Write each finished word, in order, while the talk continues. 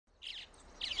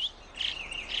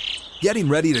Getting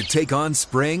ready to take on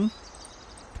spring?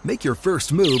 Make your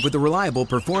first move with the reliable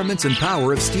performance and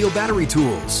power of Steel battery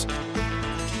tools.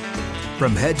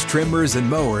 From hedge trimmers and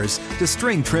mowers to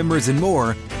string trimmers and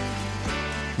more,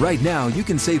 right now you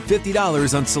can save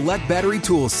 $50 on select battery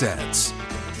tool sets.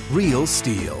 Real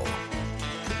Steel.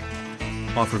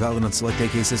 Offer valid on select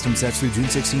AK system sets through June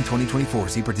 16, 2024.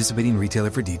 See participating retailer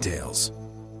for details.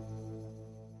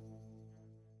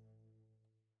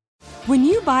 When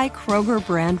you buy Kroger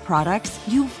brand products,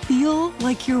 you feel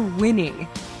like you're winning.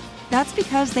 That's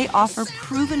because they offer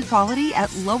proven quality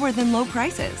at lower than low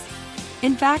prices.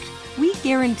 In fact, we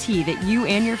guarantee that you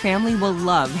and your family will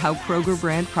love how Kroger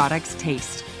brand products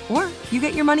taste, or you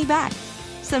get your money back.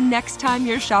 So next time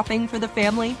you're shopping for the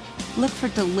family, look for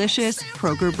delicious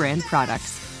Kroger brand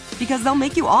products, because they'll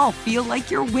make you all feel like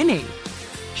you're winning.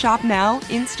 Shop now,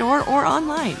 in-store, or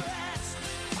online.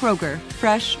 Kroger,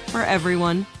 fresh for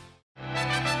everyone.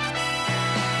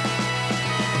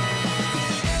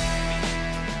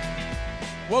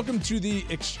 Welcome to the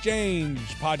Exchange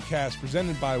podcast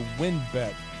presented by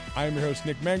WynnBET. I am your host,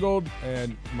 Nick Mangold,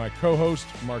 and my co-host,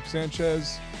 Mark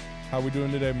Sanchez. How are we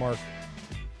doing today, Mark?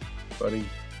 Buddy,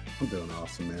 I'm doing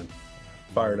awesome, man.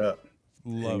 Fired up.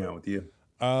 Love Hang out with you.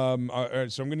 All right,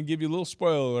 so I'm going to give you a little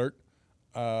spoiler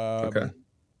alert. Okay.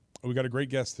 We got a great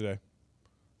guest today.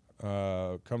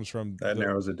 Comes from That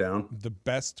narrows it down. the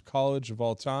best college of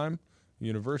all time,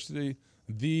 university,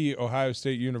 the Ohio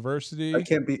State University. I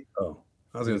can't be.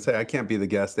 I was going to say, I can't be the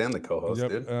guest and the co-host,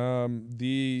 dude.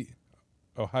 The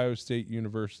Ohio State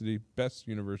University, best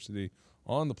university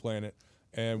on the planet.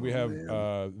 And we have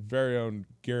very own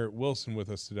Garrett Wilson with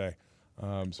us today.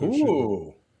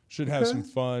 So should have some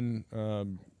fun,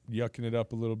 yucking it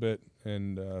up a little bit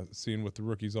and seeing what the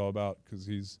rookie's all about, because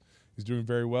he's doing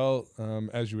very well,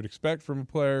 as you would expect from a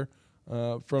player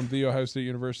from the Ohio State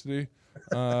University.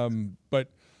 But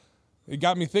it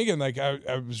got me thinking, like I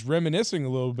was reminiscing a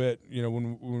little bit,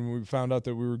 when we found out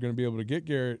that we were going to be able to get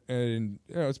Garrett, and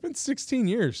it's been 16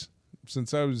 years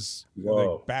since I was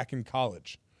back in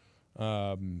college,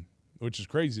 which is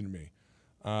crazy to me.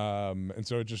 And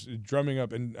so it just drumming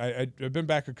up, and I've been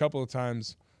back a couple of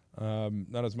times,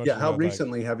 not as much. Yeah, how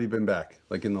recently have you been back?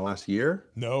 Like in the last year?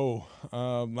 No,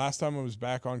 last time I was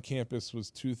back on campus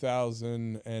was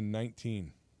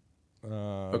 2019.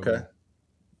 Okay.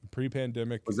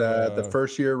 Pre-pandemic. Was that the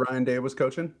first year Ryan Day was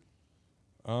coaching?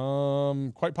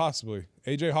 Quite possibly.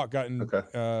 AJ Hawk got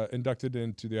inducted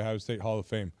into the Ohio State Hall of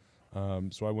Fame.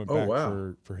 So I went back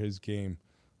for his game.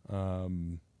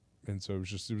 And so it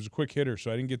was a quick hitter. So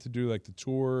I didn't get to do like the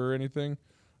tour or anything.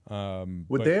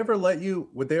 Would they ever let you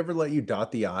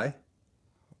dot the I?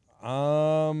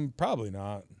 Probably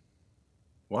not.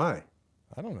 Why?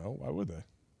 I don't know. Why would they?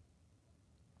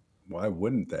 Why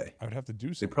wouldn't they? I would have to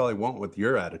do something. They probably won't with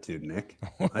your attitude, Nick.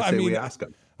 We ask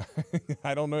them.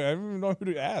 I don't know. I don't even know who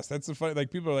to ask. That's the funny. Like,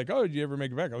 people are like, "Oh, did you ever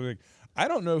make it back?" I was like, "I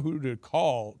don't know who to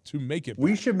call to make it back."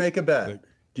 We should make a bet. Like,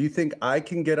 do you think I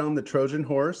can get on the Trojan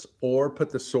horse or put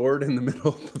the sword in the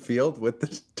middle of the field with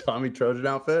the Tommy Trojan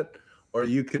outfit, or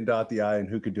you can dot the I, and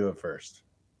who could do it first?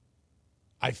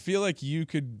 I feel like you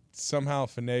could somehow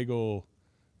finagle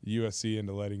USC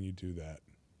into letting you do that.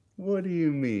 What do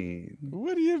you mean?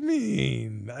 What do you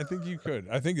mean? I think you could.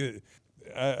 I think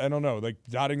I don't know. Like,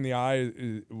 dotting the I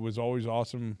was always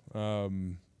awesome.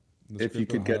 If you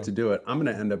could get to do it, I'm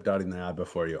going to end up dotting the I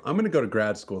before you. I'm going to go to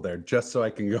grad school there just so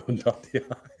I can go and dot the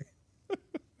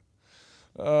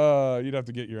I. You'd have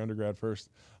to get your undergrad first.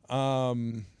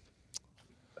 Trying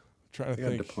to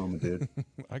think. Diploma, dude.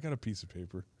 I got a piece of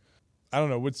paper. I don't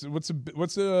know. What's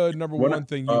the number one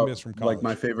thing you miss from college?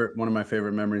 Like one of my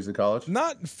favorite memories of college?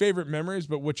 Not favorite memories,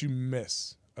 but what you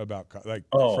miss about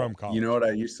from college. You know what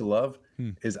I used to love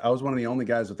is I was one of the only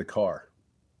guys with a car.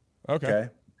 Okay.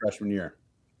 Freshman year.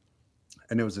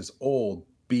 And it was this old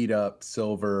beat up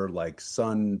silver, like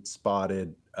sun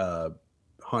spotted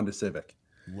Honda Civic.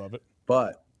 Love it.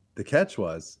 But the catch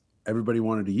was everybody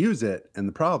wanted to use it. And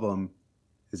the problem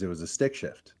is it was a stick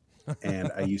shift. And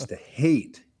I used to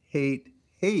hate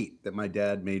that my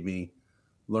dad made me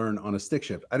learn on a stick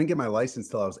shift. I didn't get my license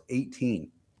till I was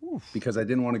 18 because I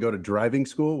didn't want to go to driving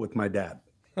school with my dad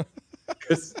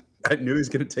because I knew he was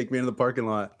going to take me into the parking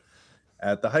lot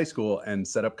at the high school and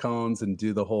set up cones and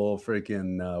do the whole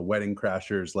freaking wedding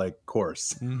crashers like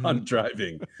course on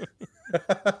driving.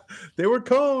 They were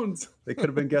cones. They could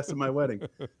have been guests at my wedding.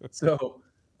 So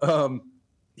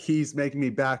he's making me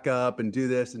back up and do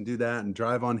this and do that and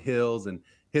drive on hills and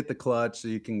hit the clutch. So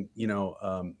you can,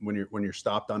 when you're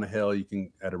stopped on a hill, you can,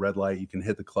 at a red light, you can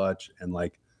hit the clutch and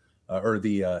or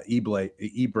the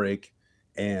e-brake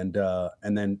and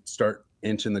then start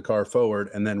inching the car forward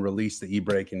and then release the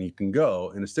e-brake and you can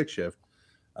go in a stick shift.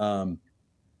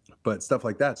 But stuff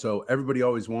like that. So everybody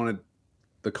always wanted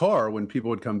the car when people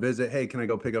would come visit. Hey, can I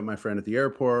go pick up my friend at the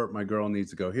airport? My girl needs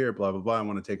to go here, blah, blah, blah. I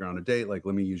want to take her on a date. Like,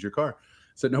 let me use your car.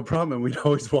 So no problem. And we'd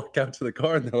always walk out to the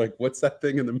car and they're like, what's that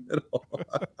thing in the middle?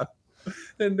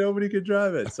 And nobody could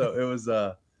drive it. So it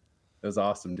was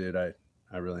awesome, dude. I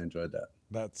really enjoyed that.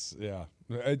 That's, yeah.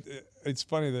 It's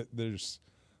funny that there's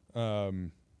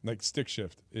like stick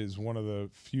shift is one of the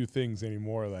few things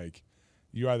anymore. Like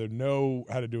you either know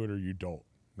how to do it or you don't.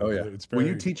 Oh yeah. Will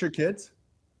you teach your kids?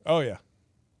 Oh yeah.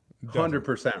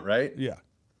 100%, right? Yeah.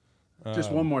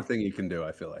 Just one more thing you can do,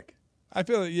 I feel like.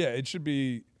 Yeah, it should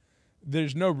be.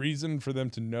 There's no reason for them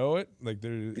to know it, like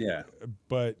there. Yeah.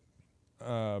 But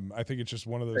I think it's just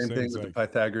one of those Same things. Same thing with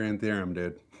like, the Pythagorean theorem,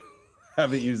 dude.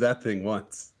 Haven't used that thing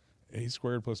once. A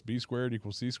squared plus B squared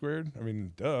equals C squared. I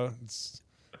mean, duh. It's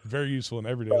very useful in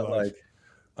everyday life.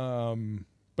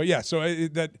 But yeah, so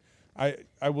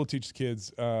I will teach the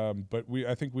kids. But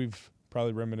I think we've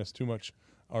probably reminisced too much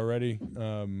already.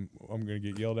 I'm going to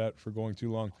get yelled at for going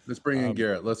too long. Let's bring in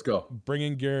Garrett. Let's go. Bring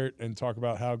in Garrett and talk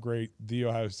about how great The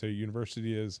Ohio State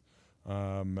University is.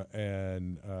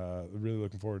 And really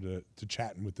looking forward to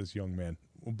chatting with this young man.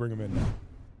 We'll bring him in now.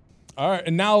 All right,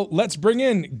 and now let's bring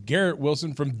in Garrett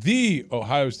Wilson from The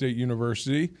Ohio State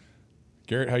University.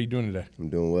 Garrett, how you doing today? I'm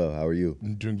doing well. How are you?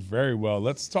 I'm doing very well.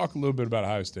 Let's talk a little bit about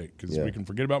Ohio State because we can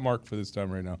forget about Mark for this time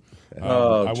right now.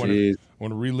 I want to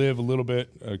relive a little bit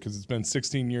because it's been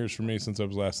 16 years for me since I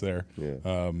was last there,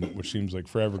 which seems like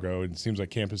forever ago. It seems like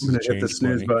campus has changed. Hit the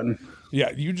snooze button.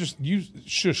 Yeah, you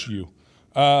shush you.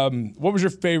 What was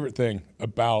your favorite thing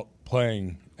about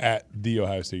playing at The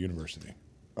Ohio State University?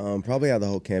 Probably how the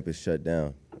whole campus shut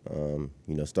down.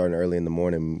 Starting early in the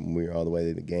morning when we were all the way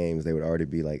to the games, they would already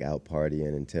be like out partying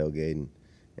and tailgating.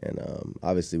 And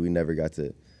obviously we never got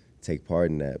to take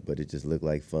part in that, but it just looked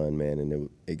like fun, man. And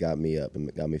it got me up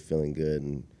and got me feeling good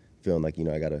and feeling like,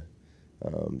 I got to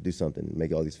do something,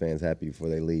 make all these fans happy before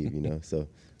they leave, So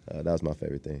that was my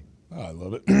favorite thing. Oh, I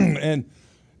love it. And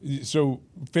so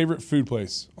favorite food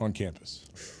place on campus?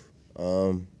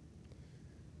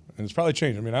 And it's probably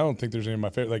changed. I mean, I don't think there's any of my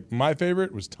favorite. Like, my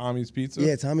favorite was Tommy's Pizza.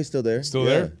 Yeah, Tommy's still there. Still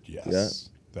there? Yes.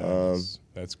 Yeah.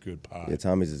 That's good pie. Yeah,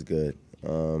 Tommy's is good.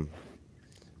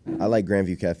 I like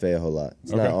Grandview Cafe a whole lot.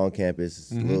 It's not on campus.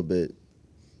 It's a little bit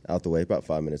out the way, about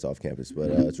 5 minutes off campus,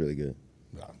 but it's really good.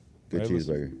 Good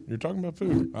cheeseburger. You're talking about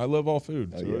food. I love all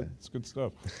food. So it's good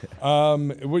stuff.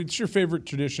 What's your favorite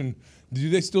tradition? Do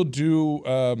they still do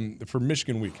for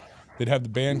Michigan Week? They'd have the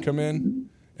band come in.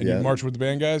 And you march with the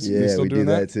band guys? Yeah, we do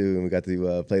that too. And we got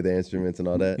to play the instruments and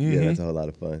all that. Mm-hmm. Yeah, that's a whole lot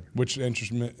of fun. Which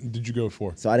instrument did you go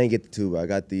for? So I didn't get the tuba. I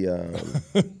got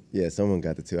the, someone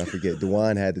got the tuba. I forget.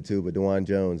 DeJuan had the tuba. DeJuan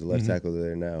Jones, the left tackle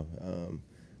there now.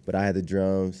 But I had the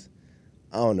drums.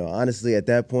 I don't know. Honestly, at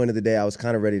that point of the day, I was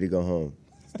kind of ready to go home.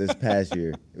 This past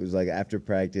year, it was like after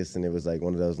practice, and it was like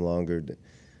one of those longer.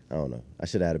 I don't know. I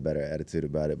should have had a better attitude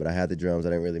about it. But I had the drums. I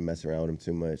didn't really mess around with them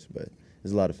too much. But it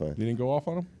was a lot of fun. You didn't go off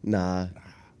on them? Nah.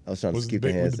 I was trying to keep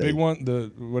the hands. The big one?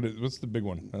 What's the big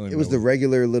one? It was the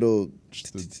regular little,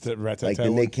 like the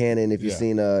Nick Cannon, if you've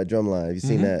seen Drumline. Have you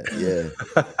seen that? Yeah.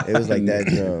 It was like that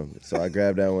drum. So I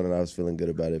grabbed that one, and I was feeling good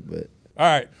about it. But all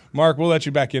right, Mark, we'll let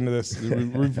you back into this.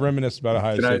 We've reminisced about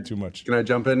Ohio State too much. Can I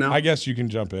jump in now? I guess you can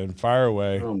jump in. Fire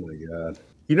away. Oh, my God.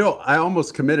 I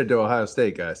almost committed to Ohio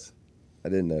State, guys. I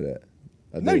didn't know that.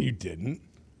 No, you didn't.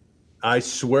 I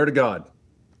swear to God.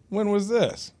 When was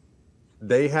this?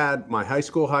 They had my high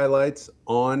school highlights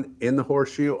in the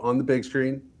horseshoe on the big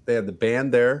screen. They had the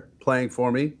band there playing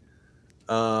for me.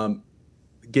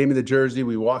 Gave me the jersey.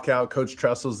 We walk out. Coach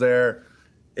Tressel's there.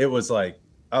 It was like,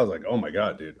 I was like, oh my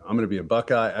God, dude, I'm going to be a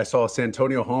Buckeye. I saw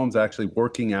Santonio Holmes actually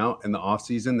working out in the off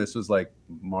season. This was like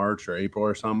March or April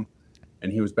or something.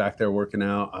 And he was back there working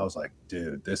out. I was like,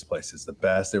 dude, this place is the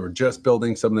best. They were just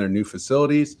building some of their new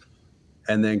facilities.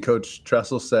 And then Coach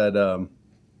Tressel said,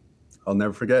 I'll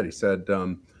never forget. He said,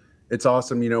 it's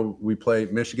awesome. We play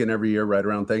Michigan every year right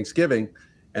around Thanksgiving.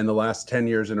 And the last 10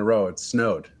 years in a row, it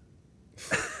snowed.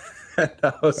 And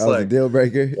I was that was a deal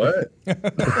breaker. What?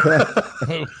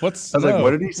 What's I was like,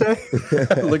 what did he say?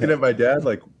 Looking at my dad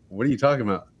like, what are you talking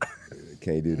about?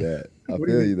 Can't do that. I what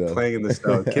feel you, though. Playing in the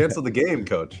snow. Cancel the game,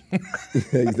 coach.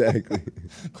 Exactly.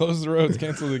 Close the roads,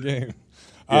 cancel the game.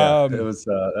 Yeah, it was.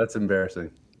 That's embarrassing.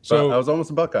 So but I was almost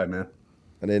a Buckeye, man.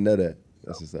 I didn't know that.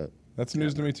 That's what's up. That's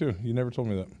news to me too. You never told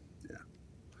me that.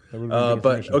 Yeah. That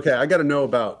but okay, I got to know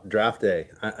about draft day.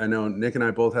 I know Nick and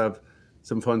I both have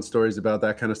some fun stories about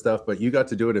that kind of stuff, but you got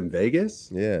to do it in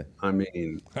Vegas? Yeah. I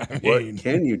mean, what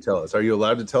can you tell us? Are you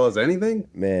allowed to tell us anything?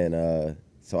 Man,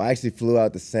 So I actually flew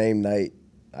out the same night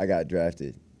I got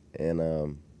drafted, and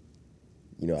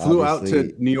flew out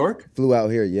to New York. Flew out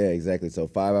here, yeah, exactly. So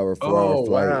 4-hour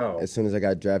flight. Wow. As soon as I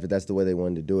got drafted, that's the way they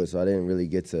wanted to do it. So I didn't really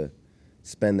get to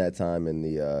spend that time in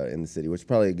the city, which is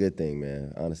probably a good thing,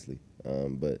 man. Honestly,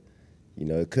 but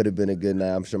it could have been a good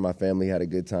night. I'm sure my family had a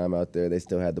good time out there. They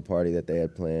still had the party that they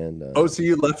had planned. So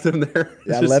you left them there?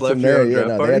 Yeah, I left them there. Yeah,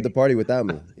 no, they had the party without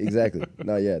me. Exactly.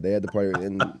 No, yeah, they had the party,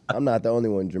 and I'm not the only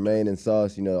one. Jermaine and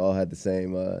Sauce, all had the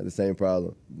same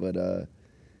problem. But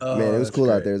man, it was cool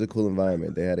out there. It was a cool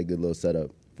environment. They had a good little setup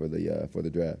for the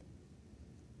draft.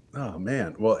 Oh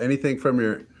man. Well, anything from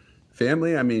your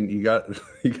family? I mean, you got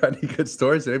any good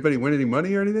stories? Did anybody win any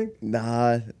money or anything?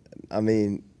 Nah, I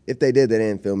mean, if they did, they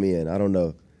didn't fill me in. I don't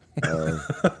know.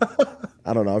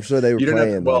 I don't know. I'm sure they were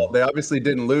playing. They obviously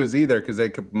didn't lose either because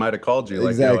they might have called you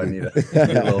exactly. Like, yo, I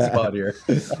need a little spot here.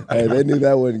 Hey, they knew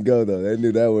that wouldn't go, though. They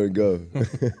knew that wouldn't go.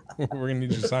 We're going to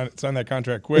need you to sign that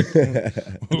contract quick.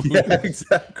 Yeah,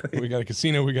 exactly. We got a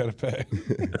casino we got to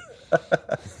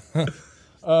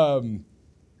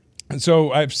pay.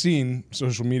 So I've seen,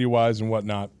 social media-wise and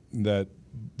whatnot, that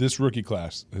this rookie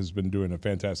class has been doing a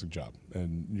fantastic job,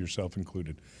 and yourself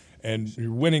included. And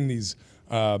you're winning these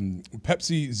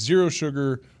Pepsi Zero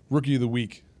Sugar Rookie of the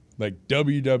Week, like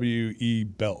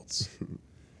WWE belts.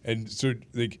 And so,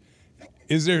 like,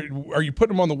 are you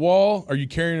putting them on the wall? Are you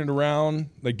carrying it around?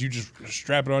 Like, do you just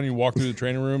strap it on you, walk through the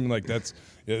training room, and like, this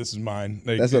is mine?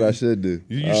 Like, that's what I should do.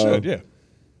 You should, yeah.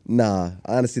 Nah,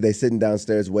 honestly, they sitting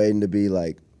downstairs waiting to be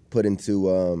like put into,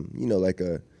 like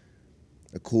a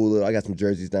cool little. I got some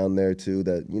jerseys down there too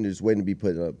that just waiting to be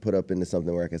put up into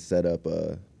something where I can set up.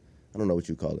 I don't know what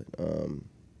you call it.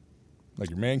 Like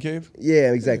your man cave?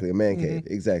 Yeah, exactly, a man cave.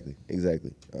 Exactly.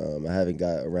 I haven't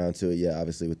got around to it yet,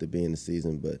 obviously with it being the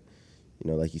season, but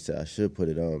like you said, I should put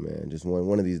it on, man. Just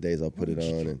one of these days I'll put it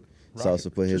on, and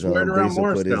Salsa put his on. Brees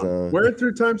will put his on. Wear it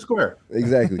through Times Square.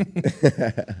 Exactly.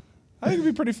 I think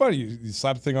it'd be pretty funny. You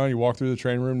slap the thing on, you walk through the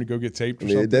training room to go get taped or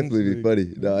something. It'd definitely be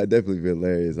funny. No, it'd definitely be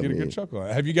hilarious. Get a good chuckle.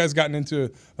 Have you guys gotten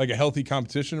into like a healthy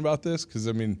competition about this? Because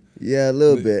yeah, a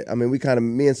little bit. I mean,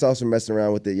 me and Sauce were messing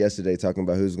around with it yesterday, talking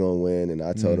about who's going to win, and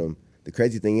I told him the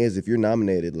crazy thing is if you're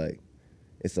nominated, like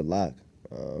it's a lock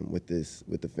with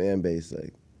the fan base,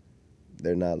 like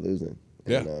they're not losing.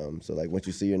 Yeah. And, so like once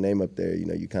you see your name up there,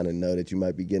 you kind of know that you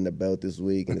might be getting a belt this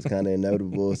week, and it's kind of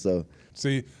inevitable. So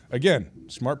see, again,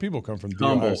 smart people come from the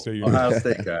Ohio State University. Ohio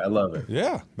State guy, I love it.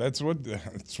 Yeah, that's what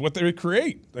they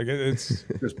create. Like it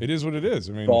is what it is.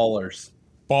 I mean, ballers,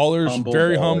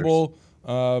 very humble.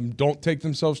 Don't take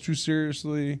themselves too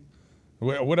seriously.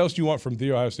 What else do you want from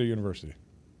the Ohio State University?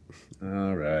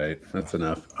 All right, that's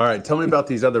enough. All right, tell me about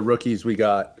these other rookies we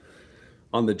got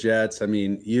on the Jets. I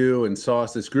mean, you and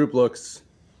Sauce, this group looks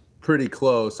pretty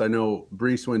close. I know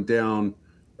Brees went down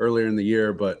earlier in the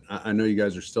year, but I know you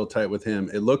guys are still tight with him.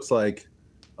 It looks like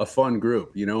a fun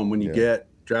group, and when you get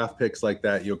draft picks like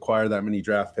that, you acquire that many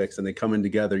draft picks and they come in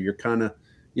together, you're kind of,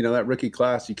 that rookie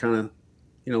class, you kind of,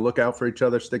 look out for each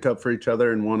other, stick up for each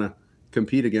other, and want to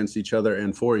compete against each other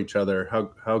and for each other.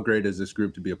 How great is this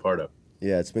group to be a part of?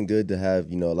 Yeah, it's been good to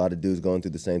have, a lot of dudes going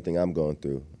through the same thing I'm going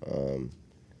through.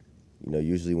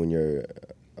 Usually when you're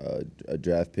a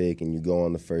draft pick and you go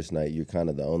on the first night, you're kind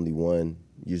of the only one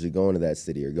usually going to that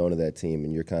city or going to that team,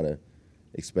 and you're kind of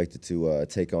expected to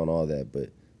take on all that.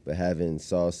 But having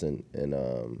Sauce and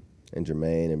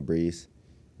Jermaine and Brees,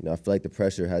 I feel like the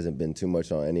pressure hasn't been too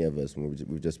much on any of us.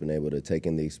 We've just been able to take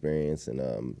in the experience and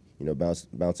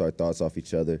bounce our thoughts off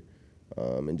each other,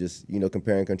 and just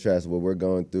compare and contrast what we're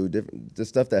going through, just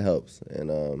stuff that helps.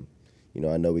 And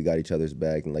I know we got each other's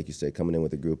back, and like you said, coming in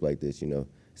with a group like this,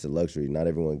 it's a luxury. Not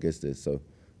everyone gets this, so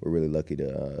we're really lucky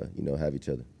to, have each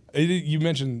other. You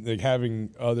mentioned like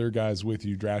having other guys with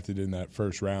you drafted in that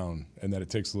first round, and that it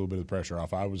takes a little bit of the pressure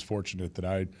off. I was fortunate that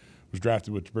I was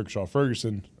drafted with Brickshaw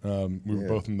Ferguson. We were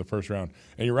both in the first round,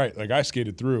 and you're right. Like I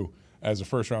skated through as a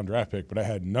first-round draft pick, but I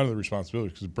had none of the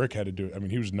responsibilities because Brick had to do it. I mean,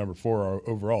 he was number 4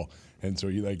 overall, and so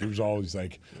it was always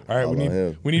like, all right, we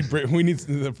need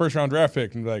the first-round draft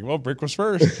pick, and like, well, Brick was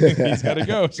first, he's got to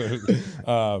go.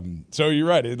 So you're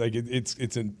right.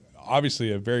 It's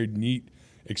obviously a very neat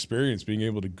experience being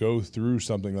able to go through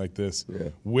something like this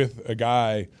with a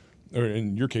guy, or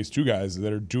in your case, 2 guys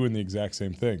that are doing the exact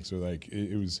same thing. So like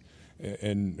it was.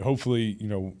 And hopefully,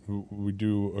 we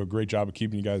do a great job of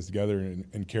keeping you guys together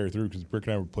and carry through, because Brick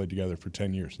and I were played together for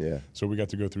 10 years. Yeah. So we got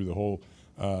to go through the whole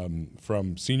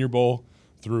from Senior Bowl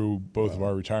through both of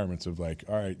our retirements of like,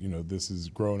 all right, this is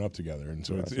growing up together. And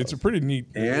so it's a pretty neat.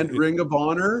 And Ring of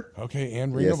Honor. Okay,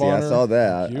 and Ring of Honor. I saw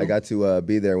that. I got to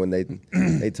be there when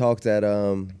they talked at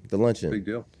the luncheon. Big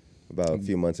deal. about a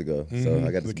few months ago. So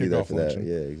I got to be there for that. Function.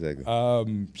 Yeah, exactly.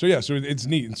 So it's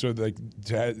neat. And so like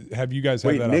have you guys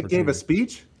had that Nick opportunity? gave a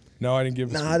speech? No, I didn't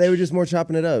give a speech. They were just more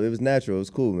chopping it up. It was natural. It was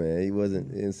cool, man. It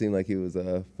didn't seem like he was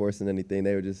forcing anything.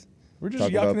 They were just We're just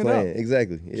talking about yucking it playing. up.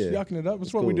 Exactly. Yeah. Just yucking it up.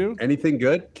 That's what cool. we do. Anything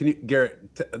good? Can you,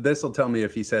 Garrett, this will tell me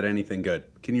if he said anything good.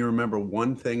 Can you remember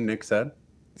one thing Nick said?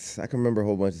 I can remember a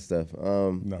whole bunch of stuff.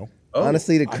 No.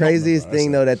 Honestly, the craziest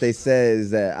thing though that they said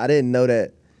is that I didn't know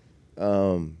that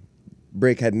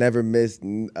Brick had never missed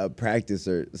a practice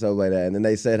or something like that. And then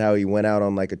they said how he went out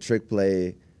on like a trick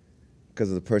play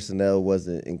because the personnel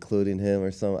wasn't including him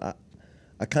or something.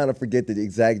 I kind of forget the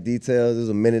exact details. It was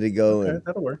a minute ago. Okay,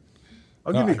 that'll work.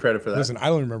 I'll give you credit for that. Listen, I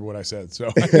don't remember what I said,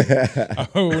 so I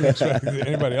wouldn't expect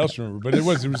anybody else to remember. But it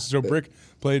was so Brick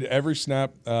played every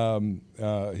snap,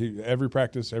 every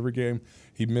practice, every game.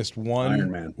 He missed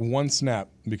one snap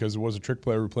because it was a trick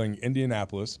play. We were playing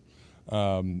Indianapolis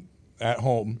at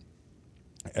home,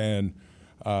 and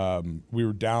we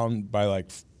were down by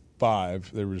like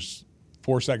 5. There was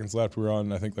 4 seconds left. We were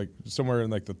on, I think, like somewhere in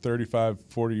like the 35,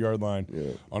 40-yard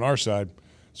line on our side.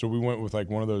 So we went with like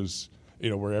one of those,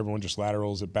 where everyone just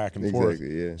laterals it back and forth.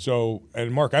 Yeah. So,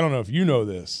 and Mark, I don't know if you know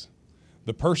this.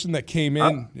 The person that came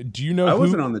in, do you know I who?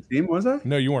 wasn't on the team, was I?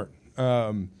 No, you weren't.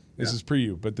 This is pre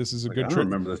you, but this is a good I don't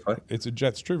remember this play. It's a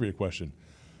Jets trivia question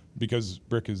because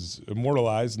Brick is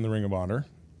immortalized in the Ring of Honor.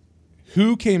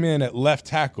 Who came in at left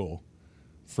tackle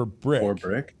for Brick? For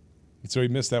Brick? So he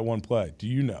missed that one play. Do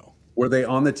you know? Were they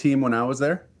on the team when I was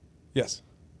there? Yes.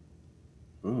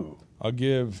 Ooh. I'll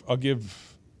give. I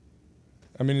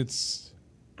mean, it's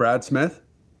Brad Smith?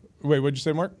 Wait, what'd you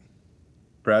say, Mark?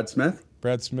 Brad Smith?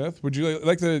 Brad Smith. Would you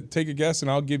like to take a guess, and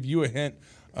I'll give you a hint?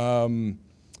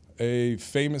 A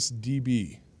famous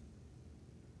DB.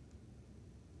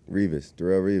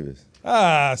 Darrell Revis.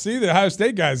 See, the Ohio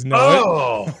State guys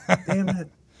know it. Damn it.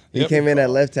 He came in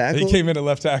at left tackle? He came in at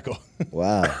left tackle.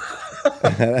 Wow.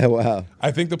 Wow.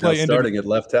 I think the play ended. Starting at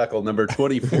left tackle, number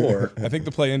 24. I think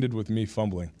the play ended with me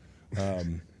fumbling.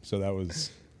 So that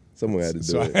was. Someone had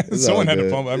to do it. Someone had to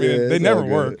fumble. I mean, they never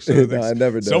work. So I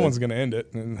never done. Someone's going to end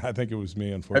it, and I think it was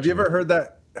me, unfortunately. Have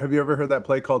you ever heard that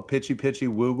play called pitchy pitchy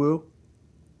woo woo?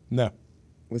 No.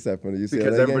 What's that from the UCLA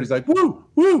Because everybody's like, woo,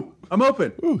 woo, I'm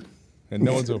open. Woo. And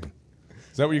no one's open.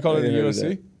 Is that what you call it in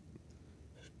USC?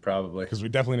 Probably. Because we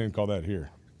definitely didn't call that here.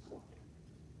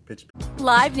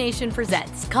 Live Nation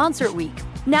presents Concert Week.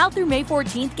 Now through May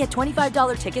 14th, get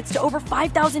 $25 tickets to over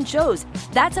 5,000 shows.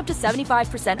 That's up to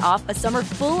 75% off a summer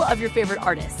full of your favorite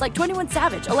artists like 21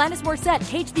 Savage, Alanis Morissette,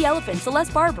 Cage the Elephant,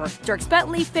 Celeste Barber, Dierks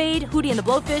Bentley, Fade, Hootie and the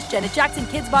Blowfish, Janet Jackson,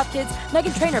 Kidz Bop Kids,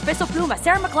 Meghan Trainor, Peso Pluma,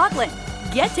 Sarah McLachlan.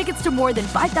 Get tickets to more than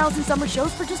 5,000 summer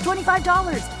shows for just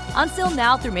 $25. Until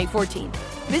now through May 14th.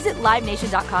 Visit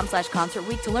LiveNation.com/Concert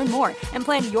Week to learn more and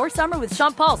plan your summer with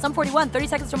Sean Paul, Sum 41, 30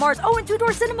 Seconds to Mars, and Two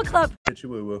Door Cinema Club. Pitch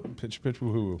woo woo. Pitch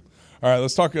woo woo. All right,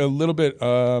 let's talk a little bit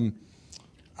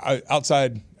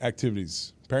outside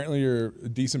activities. Apparently, you're a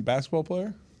decent basketball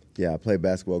player. Yeah, I played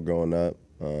basketball growing up.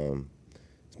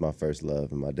 It's my first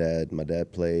love, and my dad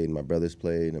played, my brothers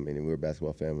played. I mean, we were a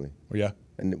basketball family. Oh, yeah.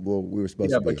 And we were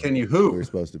supposed to be. Yeah, but can you hoop? We were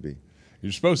supposed to be.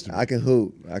 You're supposed to be. I can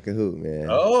hoop, man.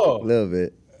 Oh, a little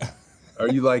bit. Are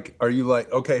you like?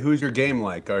 Okay, who's your game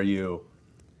like? Are you?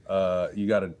 You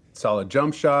got a solid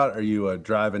jump shot? Are you a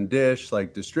drive and dish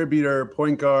like distributor,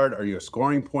 point guard? Are you a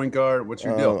scoring point guard? What's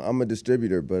your deal? I'm a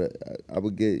distributor, but I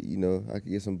would get, I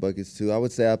could get some buckets too. I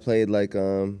would say I played like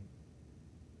I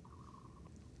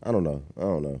don't know.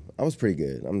 I was pretty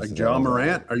good. I'm like John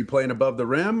Morant. Are you playing above the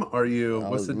rim? Are you?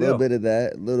 What's the deal? A little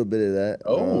bit of that.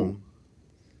 Oh.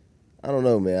 I don't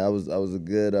know, man. I was a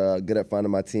good at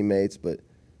finding my teammates, but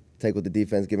take what the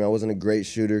defense gave me. I wasn't a great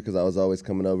shooter because I was always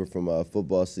coming over from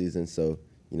football season. So,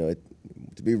 to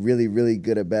be really, really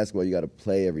good at basketball, you got to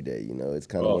play every day. It's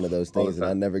kind of one of those things, and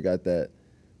I never got that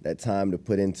time to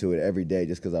put into it every day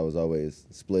just because I was always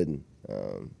splitting.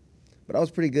 But I was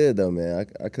pretty good though, man.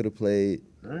 I could have played,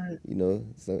 all right.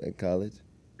 In college.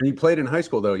 And you played in high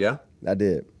school though, yeah? I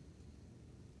did.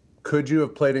 Could you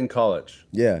have played in college?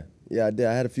 Yeah, I did.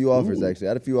 I had a few offers actually.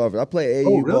 I played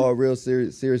AAU ball real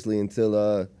seriously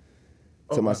until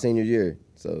my senior year.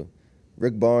 So,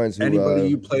 Rick Barnes. Anybody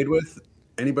you played with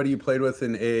in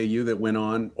AAU that went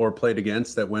on or played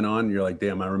against that went on? You're like,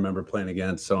 damn, I remember playing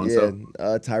against so and so.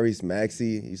 Yeah, Tyrese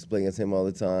Maxey. Used to play against him all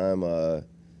the time.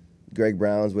 Greg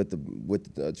Brown's with the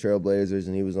Trailblazers,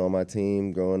 and he was on my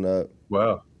team growing up.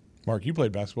 Wow. Mark, you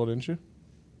played basketball, didn't you?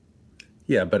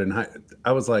 Yeah, but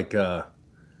I was like,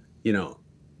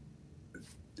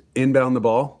 inbound the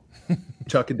ball,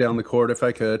 chuck it down the court if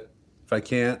I could. If I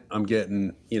can't, I'm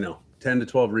getting, 10 to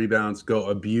 12 rebounds, go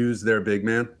abuse their big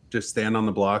man. just stand on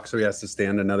the block, so he has to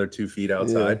stand another 2 feet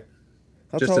outside.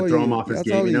 How just tall to throw are him you? off his How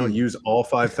game, tall are you? use all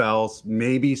 5 fouls,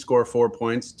 maybe score 4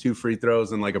 points, 2 free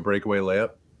throws, and like a breakaway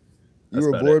layup. You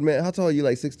were a board man. How tall are you?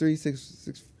 Like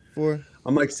 6'3", 6'4"?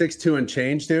 I'm like 6'2" and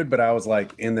change, dude, but I was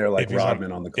like in there like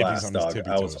Rodman on the glass, dog.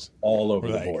 I was all over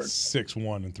the board.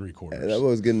 6'1" 3/4. That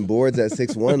was getting boards at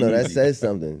 6'1", though. That says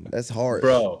something. That's hard.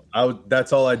 Bro,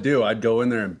 that's all I'd do. I'd go in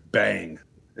there and bang.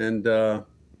 And,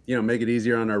 make it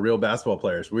easier on our real basketball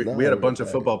players. We had a bunch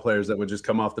of football players that would just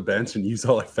come off the bench and use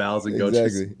all like fouls and go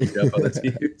just beat up other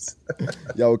teams.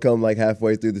 Y'all would come like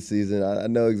halfway through the season. I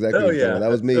know exactly what you're talking about.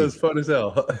 That was me. It was fun as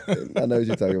hell. I know what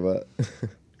you're talking about.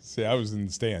 See, I was in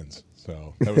the stands.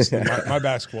 So that was my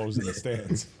basketball was in the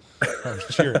stands. I was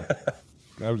cheering.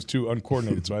 I was too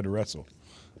uncoordinated, so I had to wrestle.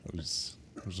 It was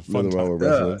a fun Nothing time. wrong with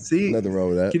wrestling. Nothing wrong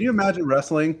with that. Can you imagine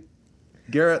wrestling,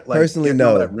 Garrett? Like personally, getting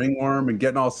no. all that ringworm and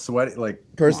getting all sweaty. Like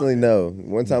personally, no.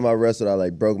 One time I wrestled, I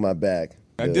like broke my back.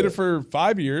 I did it for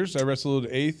 5 years. I wrestled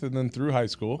 8th and then through high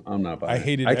school. I'm not buying I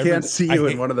hated. I can't see you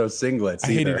in one of those singlets.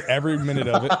 I hated every minute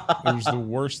of it. It was the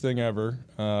worst thing ever.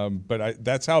 But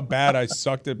that's how bad I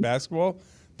sucked at basketball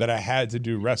that I had to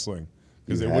do wrestling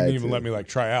because they wouldn't even let me like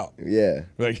try out. Yeah,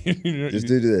 like just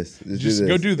do this. Just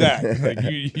go do that. Like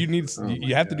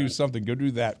you have to do something. Go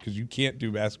do that because you can't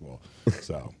do basketball.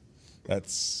 So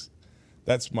that's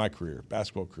my career,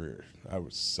 basketball career. I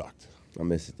was sucked. I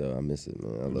miss it though. I miss it,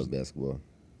 man. I love basketball.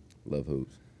 Love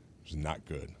hoops. It was not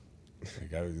good.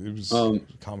 Like it was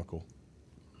comical.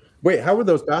 Wait, how were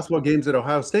those basketball games at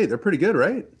Ohio State? They're pretty good,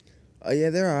 right? Oh yeah,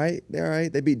 they're all right. They're all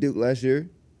right. They beat Duke last year.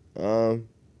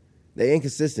 They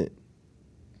inconsistent.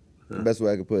 The best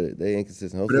way I could put it. They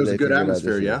inconsistent. Hopefully but it was a good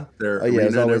atmosphere, yeah?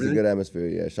 It's always a good atmosphere,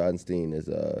 yeah. Schottenstein is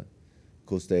a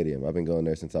cool stadium. I've been going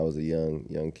there since I was a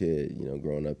young kid,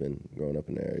 growing up in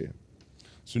the area.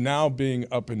 So now being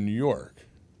up in New York,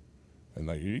 and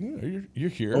like you're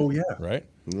here. Oh yeah, right?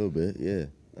 A little bit, yeah.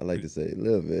 I like to say a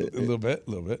little bit. A little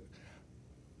bit.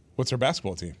 What's our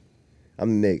basketball team?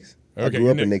 I'm the Knicks. Okay, I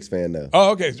grew up a Knicks fan though.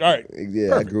 Oh, okay, all right. Yeah,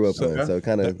 perfect. I grew up one, so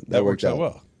kind of that worked out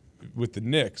well. With the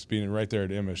Knicks being right there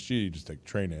at MSG, you just take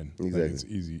train in. Exactly, like it's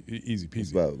easy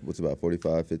peasy. What's about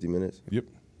 45, 50 minutes? Yep.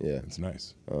 Yeah, it's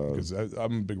nice because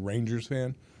I'm a big Rangers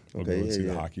fan. We'll go and see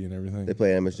the hockey and everything. They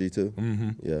play MSG too. Mm-hmm.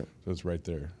 Yeah, so it's right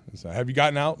there. So have you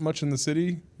gotten out much in the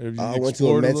city? Have you I went to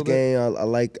a Mets game. I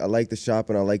like the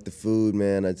shopping. I like the food,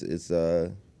 man. It's I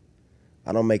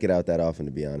don't make it out that often,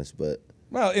 to be honest. But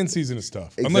in season is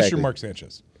tough unless you're Mark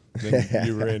Sanchez. Then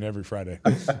you were in every Friday.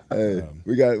 Hey,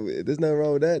 there's nothing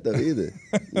wrong with that though either.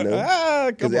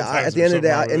 Because at the end of the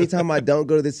day, anytime I don't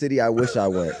go to the city, I wish I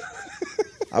went.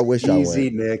 I wish I went. Easy,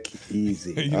 Nick.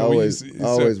 Easy. I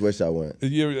always wish I went.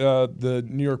 The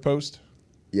New York Post.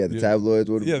 Yeah, the tabloids.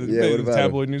 The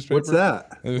tabloid newspaper. What's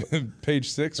that? Page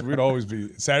 6. We'd always be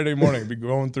Saturday morning. Be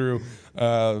going through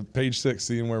page 6,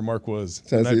 seeing where Mark was.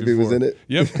 Trying to see if he was in it.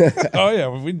 Yep. Oh yeah,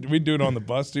 we'd do it on the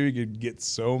bus too. You could get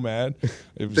so mad.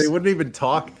 They wouldn't even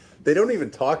talk. They don't even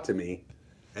talk to me,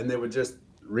 and they would just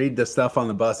read the stuff on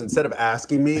the bus. Instead of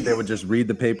asking me, they would just read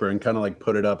the paper and kind of like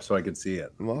put it up so I could see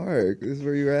it. Mark, this is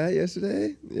where you were at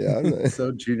yesterday? Yeah, I'm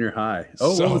so junior high.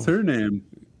 Oh, what was her name?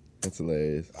 That's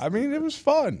hilarious. I mean, it was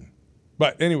fun.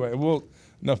 But anyway,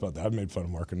 enough about that. I've made fun of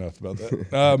Mark enough about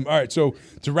that. All right, so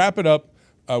to wrap it up,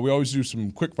 we always do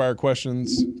some quick fire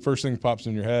questions. First thing pops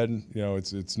in your head.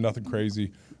 It's nothing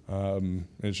crazy.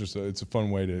 It's just it's a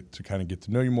fun way to kind of get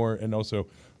to know you more and also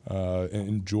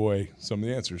enjoy some of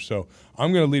the answers. So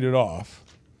I'm going to lead it off.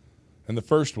 And the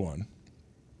first one,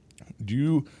 would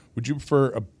you prefer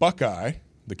a Buckeye,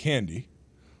 the candy,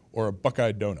 or a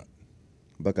Buckeye donut?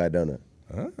 Buckeye donut.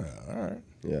 All right.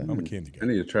 Yeah. I'm a candy guy. I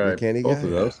need to try candy both guy?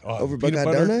 of those. Over Buckeye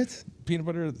donuts? Peanut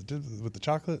butter with the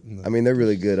chocolate? I mean, they're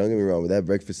really good. Don't get me wrong. With that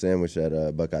breakfast sandwich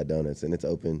at Buckeye Donuts, and it's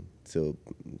open till,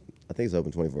 I think it's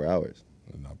open 24 hours.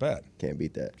 Not bad. Can't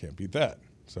beat that.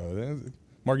 So,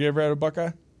 Mark, you ever had a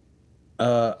Buckeye?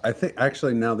 I think,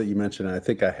 actually, now that you mention it, I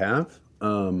think I have.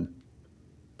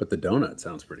 But the donut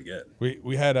sounds pretty good.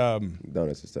 We had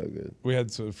donuts are so good. We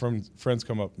had friends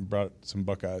come up and brought some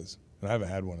Buckeyes, and I haven't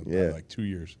had one in like 2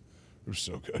 years. It was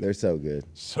so good. They're so good.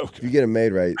 So good. If you get them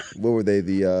made right, what were they?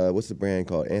 What's the brand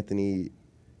called? Anthony.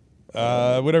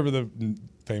 Whatever the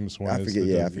famous one is.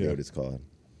 I forget what it's called.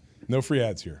 No free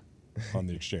ads here on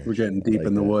the exchange. We're getting deep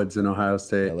in the woods in Ohio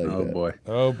State. Like oh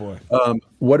that. boy.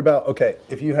 What about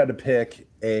if you had to pick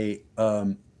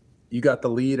you got the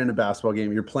lead in a basketball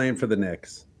game. You're playing for the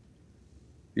Knicks.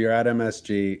 You're at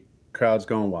MSG. Crowd's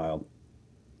going wild.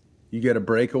 You get a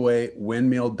breakaway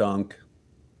windmill dunk.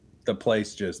 The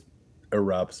place just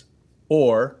erupts.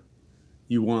 Or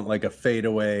you want like a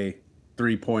fadeaway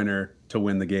 3-pointer to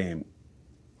win the game.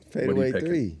 Fadeaway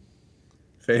 3.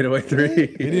 Fadeaway 3. He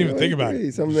didn't even think about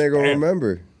it. Something they're going to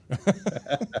remember.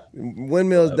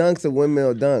 Windmill dunk's a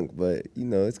windmill dunk, but,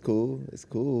 it's cool. It's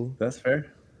cool. That's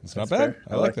fair. It's not bad.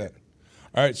 I like that.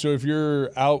 All right, so if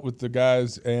you're out with the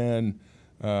guys and,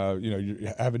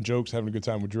 you're having jokes, having a good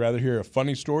time, would you rather hear a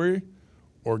funny story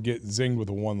or get zinged with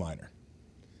a one-liner?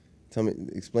 Tell me,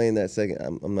 explain that second.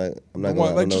 I'm not going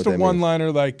to like just a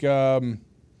one-liner, like, Mark,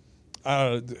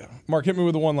 hit me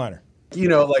with a one-liner.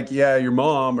 Your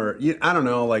mom, or I don't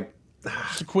know, like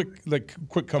just a quick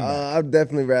comeback. I'd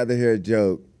definitely rather hear a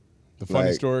joke. The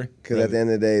funny story? Because at the end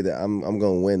of the day, I'm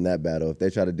going to win that battle. If they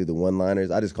try to do the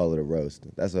one-liners, I just call it a roast.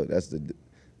 That's the.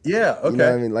 Yeah. Okay. You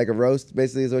know what I mean? Like a roast,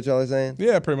 basically, is what y'all are saying.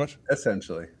 Yeah, pretty much.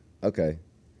 Essentially. Okay.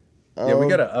 Yeah, we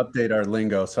got to update our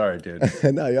lingo. Sorry, dude.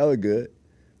 No, y'all are good.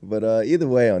 But either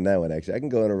way on that one, actually, I can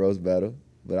go in a roast battle.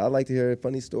 But I'd like to hear a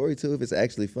funny story too, if it's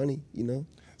actually funny.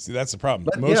 See, that's the problem.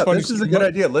 This is a good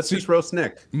idea. Let's just roast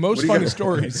Nick. Most funny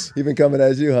stories. He been coming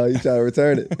at you, huh? You trying to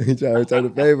return it. You trying to return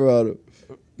the favor on him.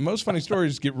 Most funny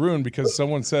stories get ruined because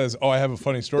someone says, "Oh, I have a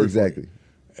funny story." Exactly. For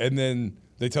you. And then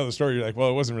they tell the story. You're like, "Well,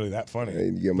 it wasn't really that funny."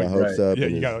 And you get my hopes up. Yeah,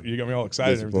 you got me all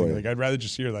excited and everything. Like, I'd rather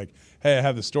just hear like, "Hey, I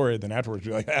have the story," than afterwards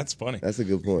be like, "That's funny." That's a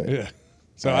good point. Yeah.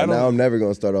 So now I'm never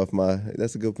gonna start off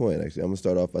that's a good point. Actually, I'm gonna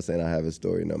start off by saying I have a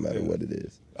story no matter what it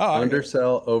is.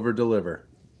 Undersell, over deliver.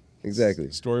 Exactly.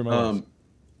 Story of my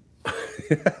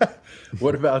life.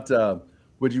 What about?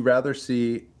 Would you rather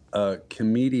see a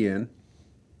comedian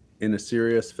in a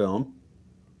serious film,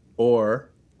 or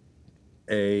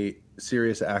a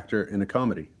serious actor in a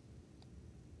comedy?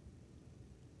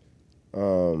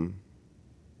 A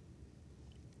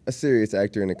serious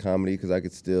actor in a comedy, because I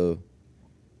could still.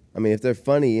 I mean, if they're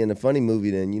funny in a funny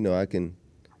movie, then I can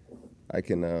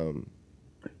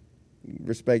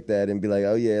respect that and be like,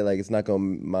 oh yeah, like it's not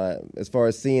gonna as far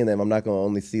as seeing them, I'm not gonna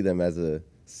only see them as a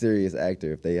serious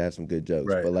actor if they have some good jokes.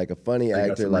 Right. But like a funny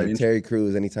actor like range. Terry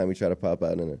Crews, anytime we try to pop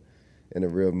out in a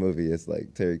real movie, it's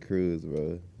like Terry Crews,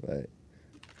 bro. Like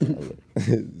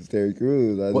it's Terry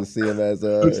Crews. I just see him as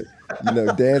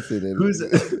dancing and who's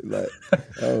like I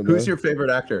don't know. Who's your favorite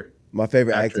actor? My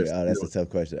favorite actor? Oh, that's a tough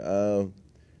question.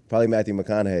 Probably Matthew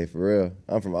McConaughey, for real.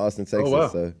 I'm from Austin, Texas,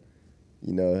 so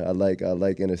I like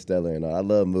Interstellar and I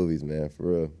love movies, man, for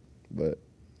real. But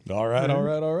all right.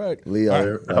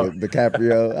 Leo,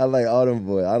 DiCaprio, I like all them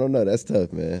boys. I don't know, that's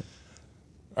tough, man.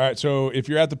 All right, so if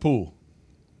you're at the pool,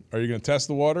 are you going to test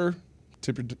the water,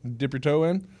 dip your toe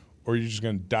in, or are you just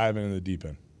going to dive into the deep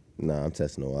end? Nah, I'm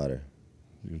testing the water.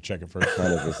 You can check it first.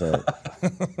 100%.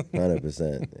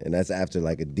 100%. And that's after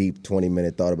like a deep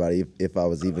 20-minute thought about if I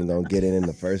was even going to get in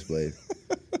the first place.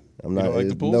 I'm not.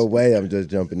 Like no way I'm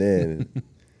just jumping in.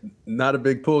 Not a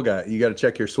big pool guy. You got to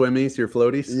check your swimmies, your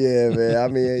floaties. Yeah, man. I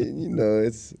mean,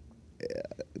 it's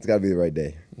got to be the right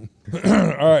day.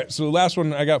 All right. So the last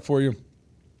one I got for you,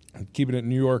 keeping it in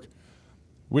New York.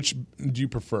 Which do you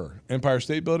prefer, Empire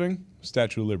State Building,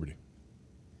 Statue of Liberty?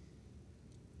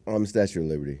 Statue of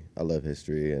Liberty. I love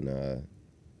history and,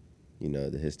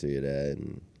 the history of that,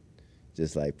 and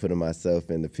just like putting myself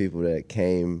in the people that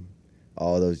came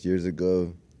all those years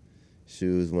ago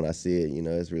shoes when I see it,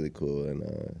 it's really cool. And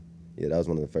that was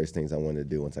one of the first things I wanted to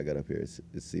do once I got up here is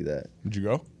see that. Did you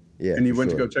go? Yeah. And you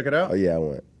went to go check it out? Oh, yeah, I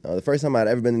went. The first time I'd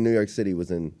ever been to New York City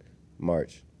was in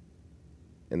March.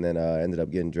 And then I ended up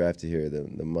getting drafted here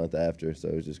the month after, so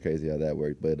it was just crazy how that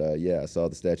worked. But, I saw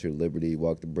the Statue of Liberty,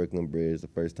 walked the Brooklyn Bridge the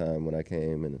first time when I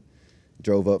came, and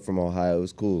drove up from Ohio. It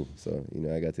was cool. So,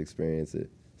 I got to experience it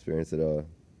all.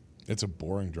 It's a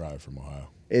boring drive from Ohio.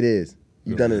 It is.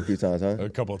 You've done it a few times, huh?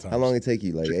 A couple of times. How long did it take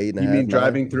you? Like 8.5 miles? You mean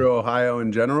driving through Ohio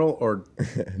in general, or?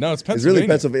 No, it's Pennsylvania. It's really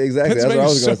Pennsylvania. Exactly. That's what I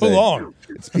was going to say. So long.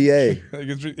 It's PA.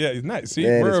 It's nice. See,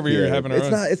 Man, we're over PA. here having our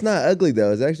own. It's not ugly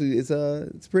though. It's actually it's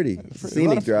pretty. It's a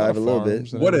scenic drive a little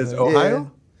bit. What is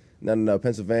Ohio? Yeah. No,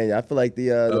 Pennsylvania. I feel like the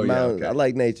mountains. Okay. I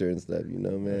like nature and stuff. Man,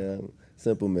 I'm a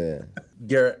simple man.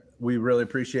 Garrett, we really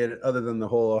appreciate it. Other than the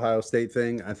whole Ohio State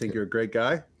thing, I think you're a great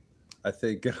guy. I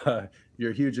think you're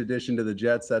a huge addition to the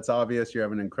Jets. That's obvious. You're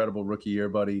having an incredible rookie year,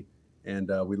 buddy. And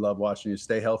we love watching you.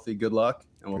 Stay healthy. Good luck.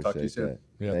 And we'll talk to you soon. That.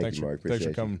 Yeah, thanks for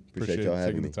coming. Appreciate y'all having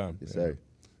taking me. the time. Yes, sir.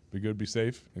 Be good, be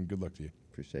safe, and good luck to you.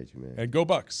 Appreciate you, man. And go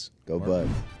Bucks. Go Bucks.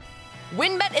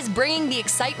 WynnBET is bringing the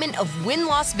excitement of Wynn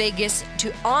Las Vegas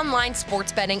to online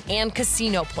sports betting and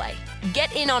casino play.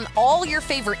 Get in on all your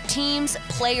favorite teams,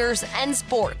 players, and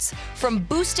sports. From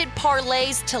boosted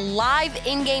parlays to live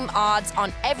in-game odds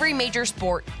on every major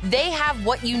sport, they have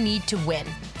what you need to win.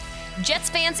 Jets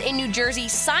fans in New Jersey,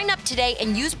 sign up today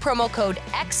and use promo code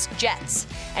XJETS.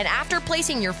 And after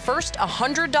placing your first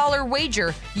 $100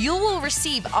 wager, you will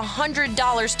receive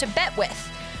 $100 to bet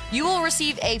with. you will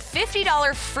receive a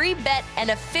 $50 free bet and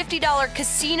a $50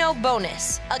 casino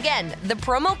bonus. Again, the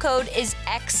promo code is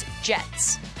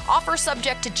XJETS. Offer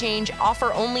subject to change.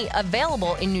 Offer only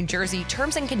available in New Jersey.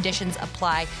 Terms and conditions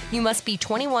apply. You must be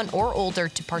 21 or older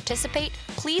to participate.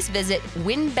 Please visit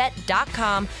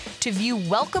winbet.com to view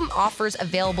welcome offers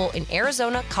available in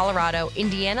Arizona, Colorado,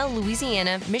 Indiana,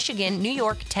 Louisiana, Michigan, New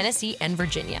York, Tennessee, and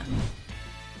Virginia.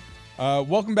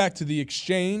 Welcome back to The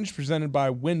Exchange, presented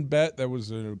by WinBet. That was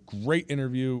a great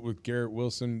interview with Garrett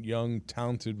Wilson, young,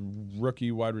 talented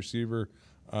rookie wide receiver.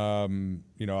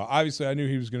 Obviously I knew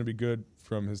he was going to be good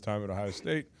from his time at Ohio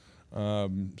State.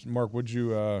 Mark, what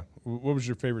was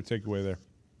your favorite takeaway there?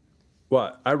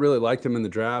 Well, I really liked him in the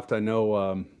draft. I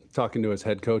know talking to his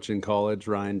head coach in college,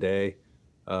 Ryan Day,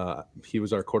 he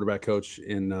was our quarterback coach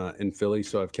in Philly,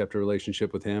 so I've kept a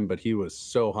relationship with him, but he was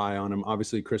so high on him.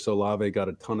 Obviously, Chris Olave got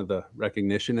a ton of the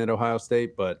recognition at Ohio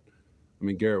State, but, I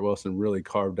mean, Garrett Wilson really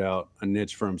carved out a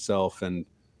niche for himself and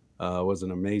was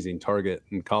an amazing target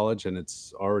in college, and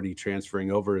it's already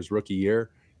transferring over his rookie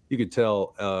year. You could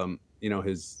tell,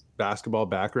 his basketball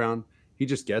background, he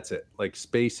just gets it, like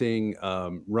spacing,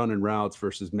 running routes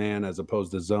versus man as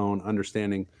opposed to zone,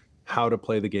 understanding how to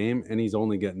play the game, and he's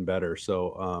only getting better.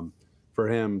 So for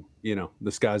him,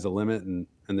 the sky's the limit, and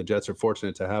the Jets are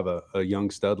fortunate to have a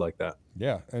young stud like that.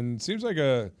 Yeah, and it seems like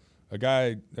a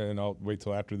guy, and I'll wait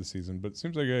till after the season, but it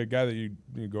seems like a guy that you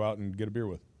go out and get a beer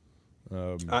with.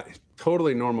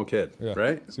 Totally normal kid, yeah,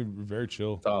 right? Seemed very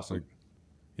chill. It's awesome. Like,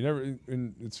 you never,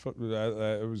 and it's fun.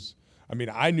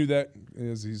 I knew that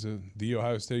as he's the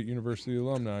Ohio State University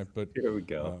alumni, but here we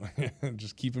go.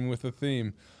 Just keeping with the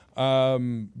theme.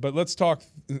 But let's talk.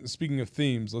 Speaking of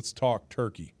themes, let's talk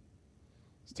turkey.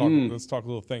 Let's talk a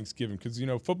little Thanksgiving, because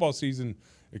football season,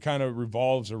 it kind of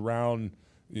revolves around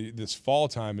this fall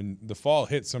time, and the fall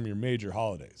hits some of your major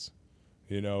holidays.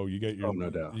 You get your no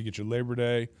doubt. You get your Labor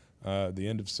Day, the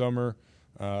end of summer.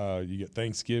 You get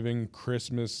Thanksgiving,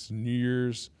 Christmas, New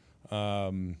Year's.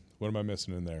 What am I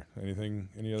missing in there?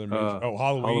 Any other major?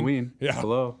 Halloween. Halloween. Yeah.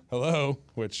 Hello.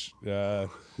 Which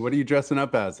what are you dressing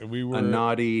up as? We were a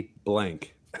naughty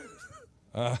blank.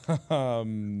 a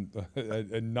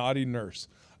naughty nurse.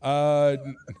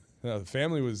 The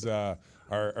family was our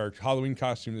Halloween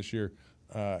costume this year,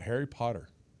 Harry Potter.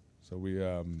 So we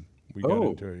got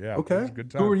into it. Yeah. Okay. It was a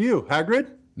good time. Who were you,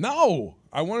 Hagrid? No,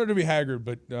 I wanted to be Hagrid,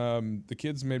 but the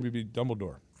kids made me be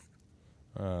Dumbledore.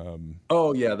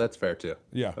 Oh yeah, that's fair too.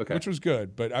 Yeah, okay. Which was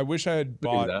good, but I wish I had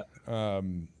bought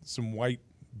some white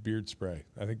beard spray.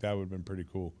 I think that would have been pretty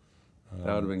cool. That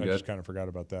would have been good. I just kind of forgot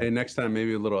about that. Hey, next time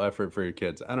maybe a little effort for your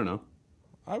kids. I don't know.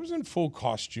 I was in full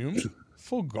costume,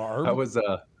 full garb. I was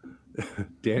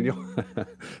Daniel.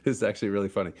 This is actually really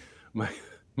funny. My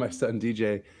son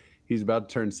DJ, he's about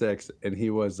to turn 6, and he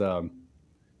was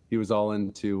all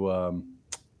into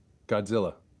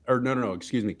Godzilla. Or no,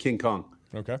 excuse me, King Kong.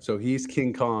 Okay. So he's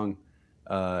King Kong.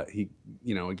 He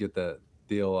would get the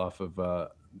deal off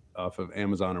of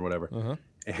Amazon or whatever. Uh-huh.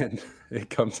 And it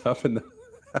comes up, and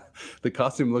the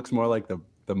costume looks more like the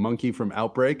monkey from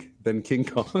Outbreak than King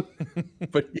Kong,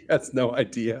 but he has no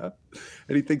idea,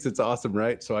 and he thinks it's awesome,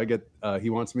 right? So he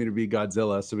wants me to be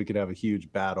Godzilla so we could have a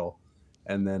huge battle,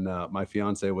 and then my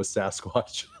fiance was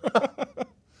Sasquatch.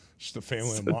 Just a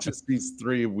family of monsters. Just these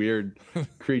 3 weird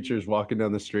creatures walking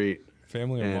down the street.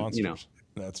 Family of monsters.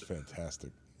 That's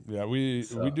fantastic. Yeah, we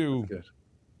do.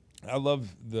 I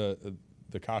love the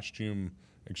costume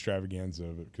extravaganza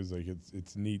of it, because like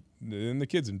it's neat, and the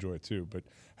kids enjoy it too. But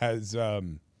has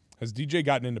DJ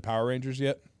gotten into Power Rangers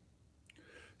yet?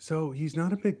 So he's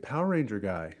not a big Power Ranger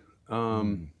guy.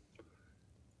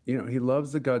 He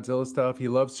loves the Godzilla stuff. He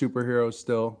loves superheroes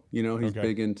still. He's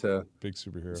big into big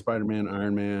superhero, Spider-Man,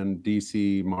 Iron Man,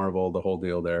 DC, Marvel, the whole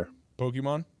deal there.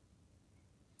 Pokemon?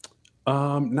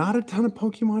 Not a ton of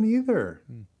Pokemon either.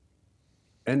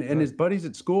 And his buddies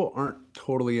at school aren't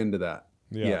totally into that.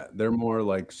 Yeah, they're more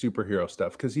like superhero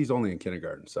stuff, because he's only in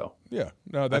kindergarten. So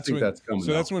that's when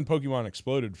that's when Pokemon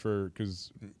exploded,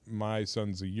 because my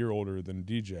son's a year older than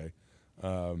DJ.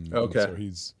 So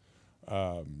he's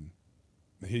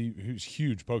he was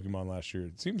huge Pokemon last year.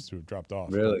 It seems to have dropped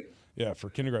off. Really? Yeah, for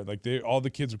kindergarten, like all the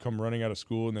kids would come running out of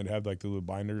school, and they'd have like the little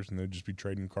binders, and they'd just be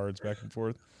trading cards back and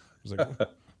forth. It was like,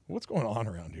 what's going on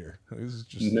around here? This is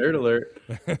just nerd alert.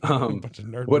 Bunch of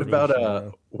nerd.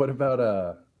 What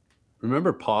about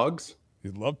remember Pogs?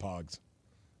 You love Pogs.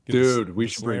 Dude, we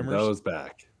should bring those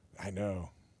back. I know.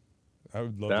 I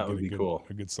would love that. To would get be cool.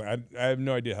 A good slam. I have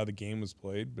no idea how the game was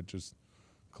played, but just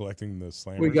collecting the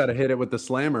slammers. We got to hit it with the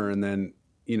slammer, and then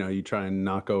you try and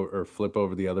knock over or flip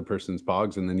over the other person's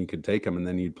Pogs, and then you could take them, and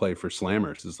then you'd play for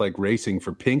slammers. It's like racing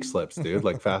for pink slips, dude,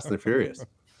 like Fast and the Furious.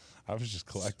 I was just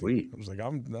collecting. Sweet. I was like, I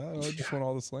just want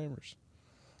all the slammers.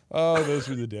 Oh, those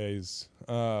were the days.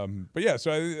 But yeah,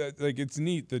 so I like it's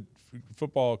neat that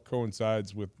football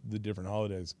coincides with the different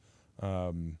holidays.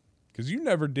 Because you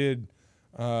never did.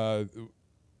 Did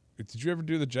you ever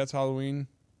do the Jets Halloween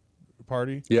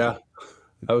party? Yeah,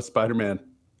 I was Spider-Man.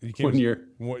 1 year.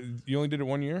 You only did it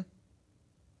 1 year?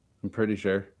 I'm pretty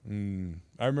sure.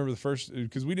 I remember the first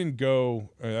because we didn't go.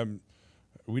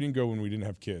 We didn't go when we didn't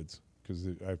have kids because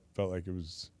I felt like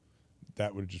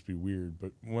that would just be weird.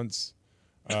 But once.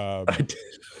 I did.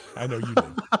 I know you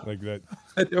did. Like that.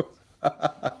 I know.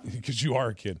 Because you are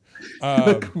a kid.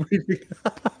 But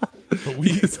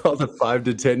it's all the 5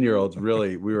 to 10 year olds.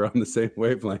 Really, we were on the same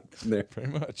wavelength there.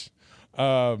 Pretty much.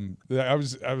 I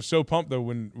was so pumped though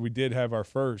when we did have our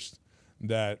first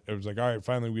that it was like, all right,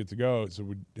 finally we get to go. So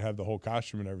we'd have the whole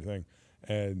costume and everything.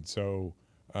 And so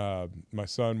my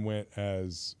son went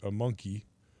as a monkey.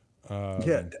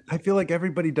 Yeah, I feel like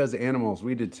everybody does animals.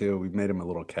 We did too. We made him a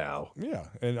little cow. Yeah,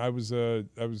 and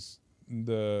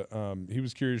he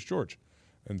was Curious George,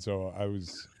 and so I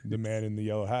was the man in the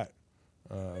yellow hat.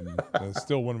 That's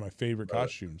still one of my favorite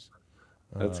costumes.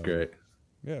 That's great.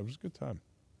 Yeah, it was a good time.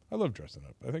 I love dressing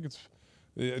up. I think it's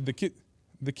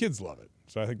the kids love it,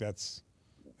 so I think that's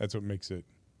what makes it.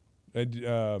 And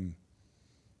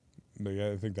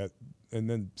I think that, and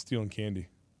then stealing candy.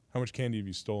 How much candy have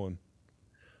you stolen?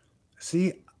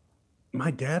 See, my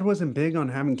dad wasn't big on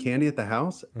having candy at the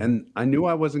house, and I knew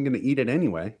I wasn't going to eat it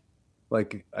anyway.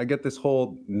 Like, I get this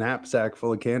whole knapsack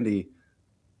full of candy,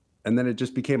 and then it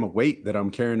just became a weight that I'm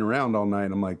carrying around all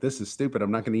night. I'm like, this is stupid. I'm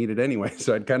not going to eat it anyway.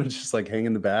 So I'd kind of just like hang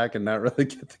in the back and not really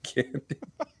get the candy.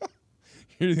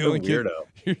 You're the only kid.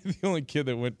 You're the only kid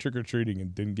that went trick-or-treating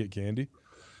and didn't get candy?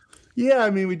 Yeah, I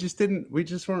mean, we just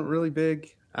weren't really big.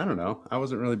 I don't know. I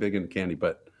wasn't really big into candy,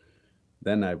 but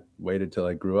then I waited till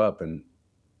I grew up and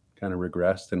kind of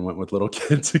regressed and went with little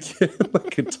kids again,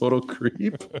 like a total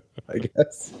creep, I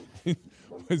guess.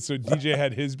 So DJ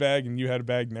had his bag and you had a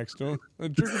bag next to him?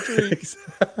 Trick or treat.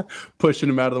 Pushing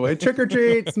him out of the way. Trick or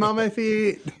treat, smell my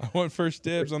feet. I want first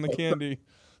dibs on the candy.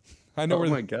 I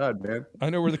know God, man.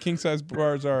 I know where the king size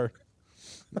bars are.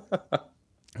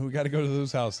 We got to go to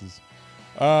those houses.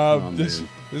 This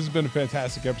has been a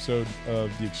fantastic episode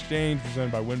of The Exchange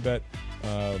presented by WinBet.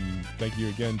 Thank you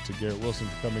again to Garrett Wilson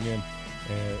for coming in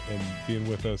and being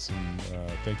with us, and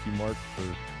thank you, Mark,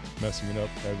 for messing it up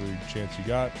every chance you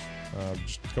got.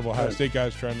 Just a couple of Ohio State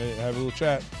guys trying to have a little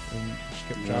chat and just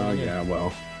kept chiming in. Yeah,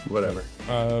 well, whatever.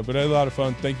 But I had a lot of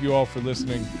fun. Thank you all for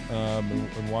listening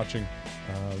and watching,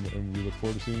 and we look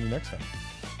forward to seeing you next time.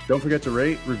 Don't forget to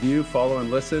rate, review, follow, and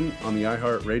listen on the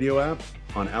iHeartRadio app,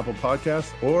 on Apple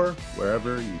Podcasts, or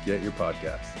wherever you get your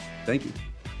podcasts. Thank you.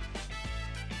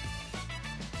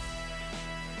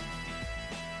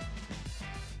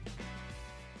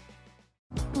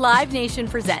 Live Nation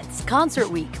presents Concert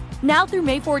Week. Now through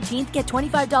May 14th, get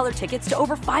 $25 tickets to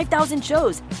over 5,000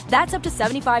 shows. That's up to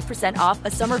 75% off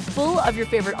a summer full of your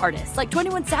favorite artists like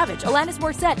 21 Savage, Alanis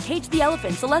Morissette, Cage the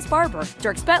Elephant, Celeste Barber,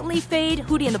 Dierks Bentley, Fade,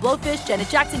 Hootie and the Blowfish, Janet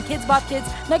Jackson, Kids Bop Kids,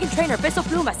 Meghan Trainor, Bissell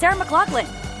Pluma, Sarah McLachlan.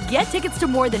 Get tickets to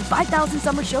more than 5,000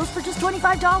 summer shows for just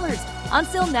 $25.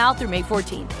 Until now through May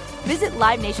 14th. Visit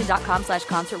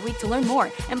LiveNation.com/Concert to learn more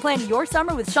and plan your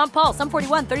summer with Sean Paul, Sum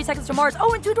 41, 30 Seconds to Mars,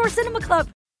 and Two Door Cinema Club.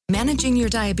 Managing your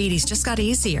diabetes just got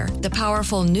easier. The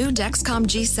powerful new Dexcom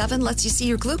G7 lets you see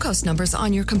your glucose numbers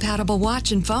on your compatible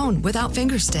watch and phone without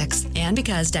finger sticks. And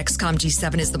because Dexcom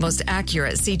G7 is the most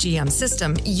accurate CGM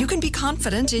system, you can be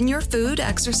confident in your food,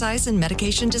 exercise, and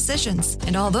medication decisions.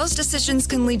 And all those decisions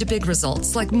can lead to big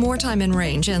results like more time in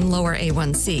range and lower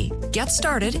A1C. Get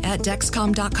started at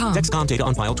Dexcom.com. Dexcom data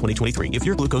on file 2023. If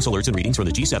your glucose alerts and readings from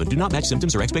the G7 do not match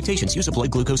symptoms or expectations, use a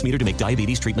blood glucose meter to make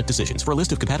diabetes treatment decisions. For a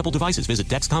list of compatible devices, visit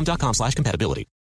Dexcom.com/compatibility.